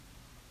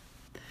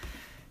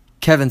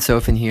Kevin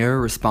Sofin here,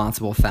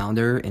 responsible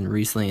founder and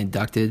recently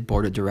inducted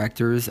board of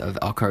directors of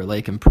Elkhart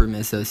Lake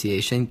Improvement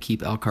Association,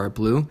 Keep Elkhart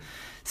Blue.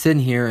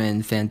 Sitting here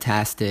in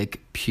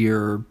fantastic,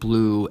 pure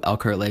blue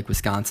Elkhart Lake,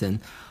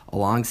 Wisconsin,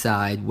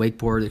 alongside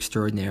wakeboard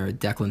extraordinaire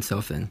Declan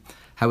Sofin.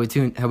 How we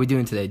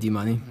doing today,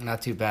 D-Money?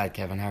 Not too bad,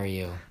 Kevin. How are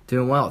you?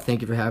 Doing well.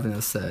 Thank you for having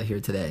us here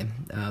today.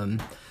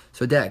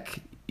 So, Dec,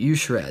 you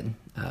shred.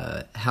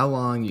 How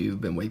long you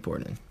been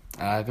wakeboarding?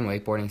 I've been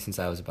wakeboarding since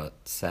I was about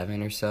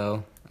 7 or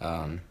so.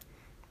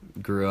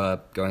 Grew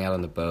up going out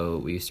on the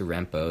boat. We used to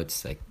rent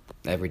boats like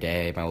every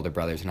day, my older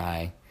brothers and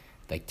I,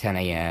 like 10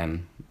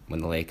 a.m.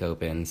 when the lake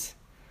opens.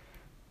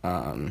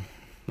 My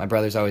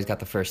brothers always got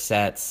the first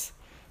sets,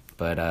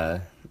 but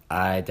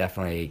I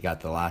definitely got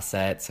the last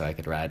set so I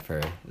could ride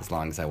for as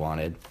long as I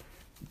wanted.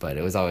 But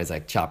it was always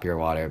like choppier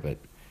water, but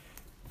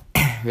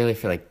really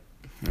for like,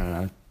 I don't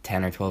know,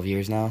 10 or 12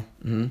 years now.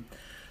 Mm-hmm.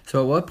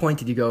 So at what point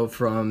did you go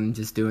from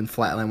just doing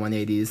flatline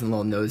 180s and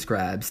little nose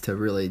grabs to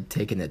really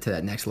taking it to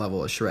that next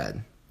level of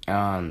shred?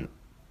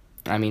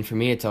 I mean, for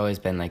me, it's always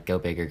been like go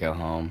big or go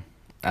home.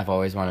 I've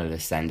always wanted to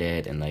send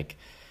it and like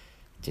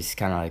just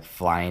kind of like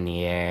fly in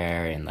the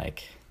air and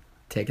like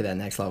take it that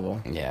next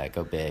level. Yeah,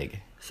 go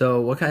big.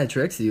 So what kind of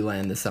tricks do you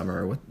land this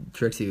summer? What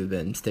tricks have you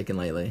been sticking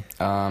lately?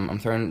 I'm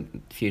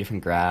throwing a few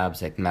different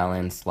grabs like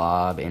melon,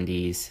 slob,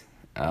 indies.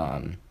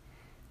 And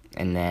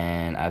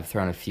then I've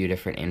thrown a few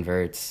different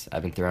inverts.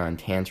 I've been throwing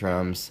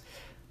tantrums,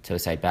 toe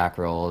side back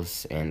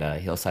rolls, and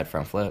heel side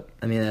front flip.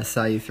 I mean, I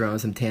saw you throwing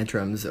some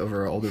tantrums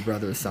over our older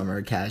brother's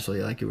summer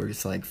casually, like you were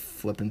just like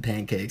flipping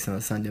pancakes on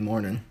a Sunday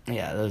morning.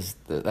 Yeah,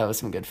 that was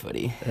some good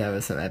footy. That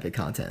was some epic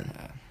content.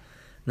 Yeah.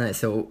 Nice.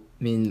 So,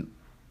 I mean,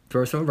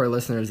 for some of our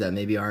listeners that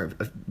maybe aren't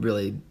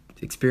really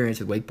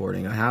experienced with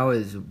wakeboarding, how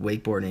is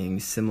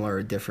wakeboarding similar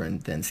or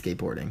different than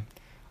skateboarding?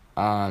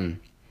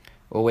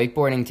 Well,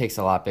 wakeboarding takes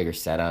a lot bigger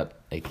setup.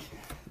 Like,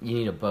 you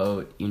need a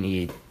boat, you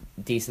need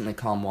decently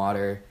calm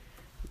water,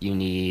 you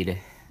need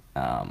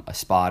a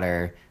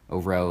spotter, a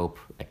rope,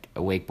 like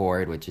a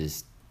wakeboard, which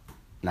is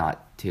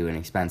not too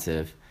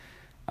inexpensive.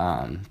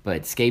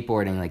 But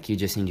skateboarding, like, you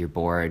just need your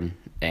board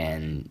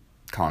and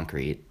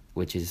concrete,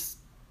 which is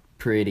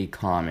pretty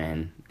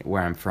common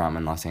where I'm from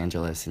in Los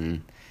Angeles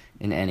and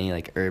in any,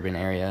 like, urban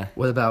area.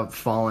 What about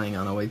falling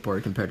on a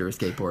wakeboard compared to a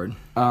skateboard?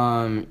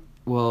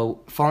 Well,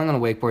 falling on a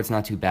wakeboard's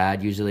not too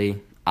bad,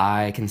 usually.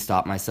 I can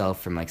stop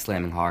myself from, like,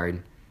 slamming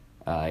hard.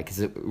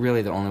 Because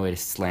really the only way to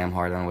slam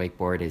hard on a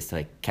wakeboard is to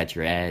like catch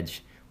your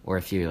edge, or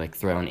if you like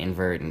throw an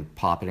invert and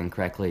pop it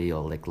incorrectly,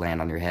 you'll like land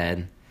on your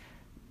head.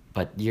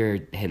 But you're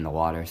hitting the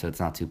water, so it's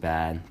not too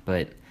bad.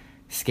 But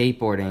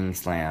skateboarding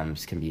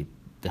slams can be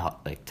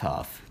like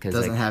tough because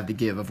doesn't have the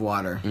give of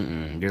water.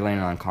 You're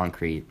landing on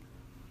concrete,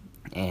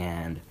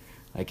 and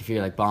like if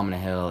you're like bombing a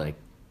hill, like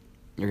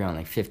you're going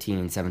like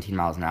 15, 17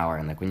 miles an hour,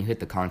 and like when you hit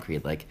the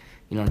concrete, like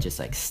you don't just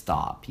like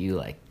stop. You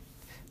like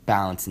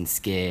bounce and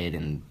skid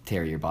and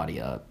tear your body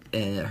up.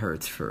 And it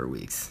hurts for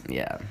weeks.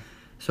 Yeah.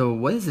 So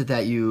what is it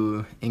that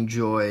you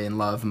enjoy and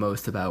love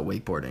most about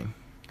wakeboarding?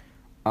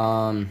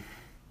 I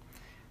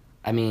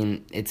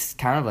mean, it's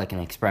kind of like an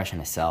expression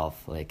of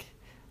self. Like,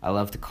 I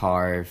love to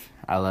carve.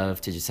 I love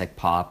to just like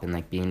pop and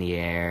like be in the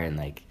air, and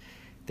like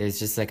there's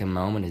just like a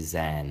moment of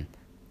zen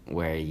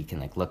where you can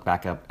like look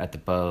back up at the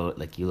boat,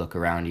 like you look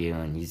around you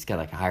and you just get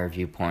like a higher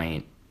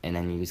viewpoint, and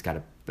then you just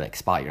gotta like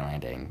spot your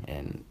landing,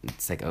 and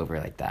it's like over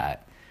like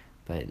that.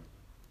 But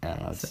I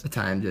don't know, it's a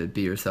time to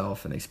be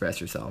yourself and express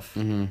yourself.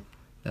 Mm-hmm.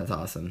 That's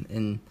awesome.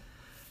 And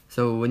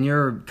so when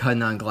you're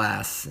cutting on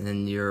glass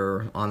and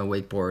you're on a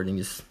wakeboard and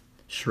just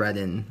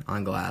shredding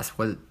on glass,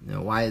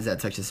 why is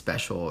that such a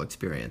special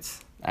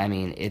experience? I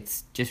mean,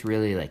 it's just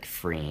really like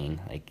freeing.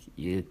 Like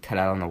you cut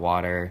out on the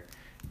water,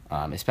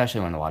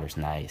 especially when the water's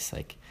nice.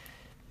 Like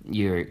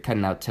you're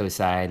cutting out toe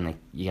side, and like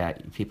you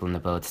got people in the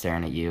boat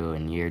staring at you,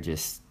 and you're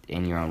just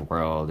in your own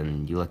world,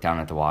 and you look down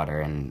at the water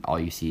and all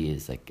you see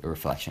is like a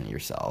reflection of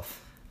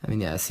yourself. I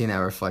mean, yeah, seeing that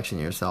reflection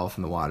of yourself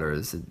in the water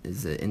is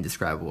an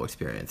indescribable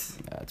experience.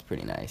 Yeah, it's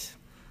pretty nice.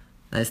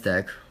 Nice,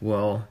 Dec.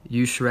 Well,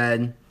 you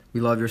shred.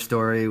 We love your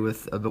story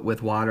with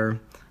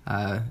water.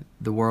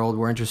 The world,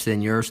 we're interested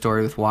in your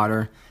story with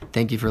water.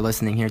 Thank you for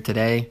listening here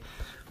today.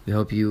 We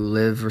hope you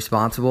live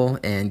responsible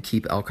and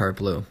keep Elkhart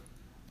blue.